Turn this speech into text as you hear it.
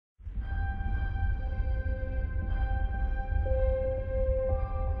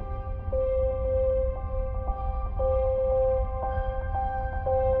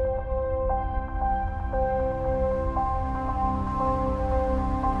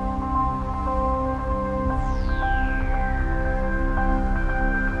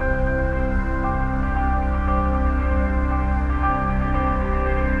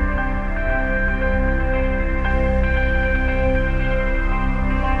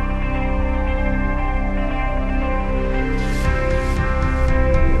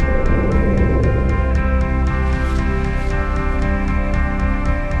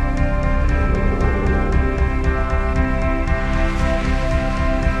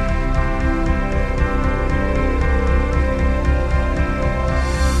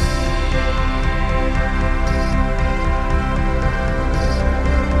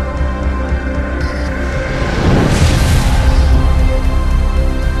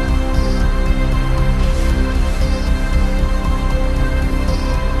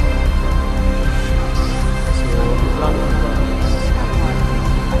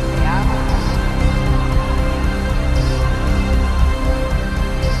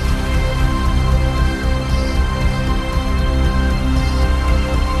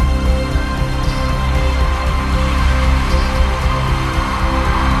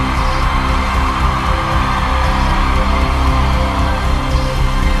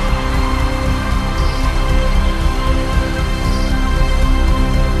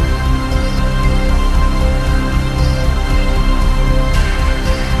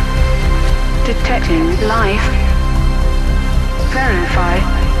life. Verify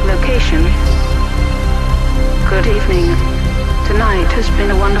location. Good evening. Tonight has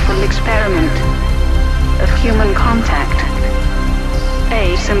been a wonderful experiment of human contact.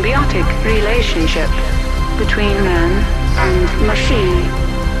 A symbiotic relationship between man and machine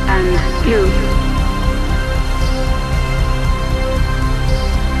and you.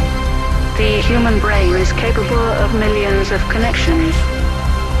 The human brain is capable of millions of connections.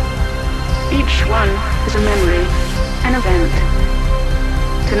 Each one is a memory, an event.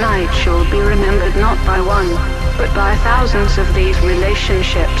 Tonight shall be remembered not by one, but by thousands of these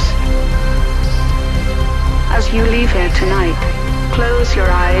relationships. As you leave here tonight, close your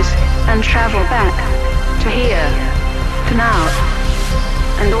eyes and travel back to here, to now.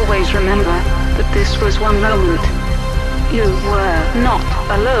 And always remember that this was one moment. You were not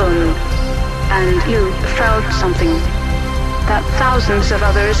alone, and you felt something that thousands of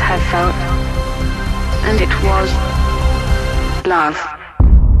others have felt, and it was love.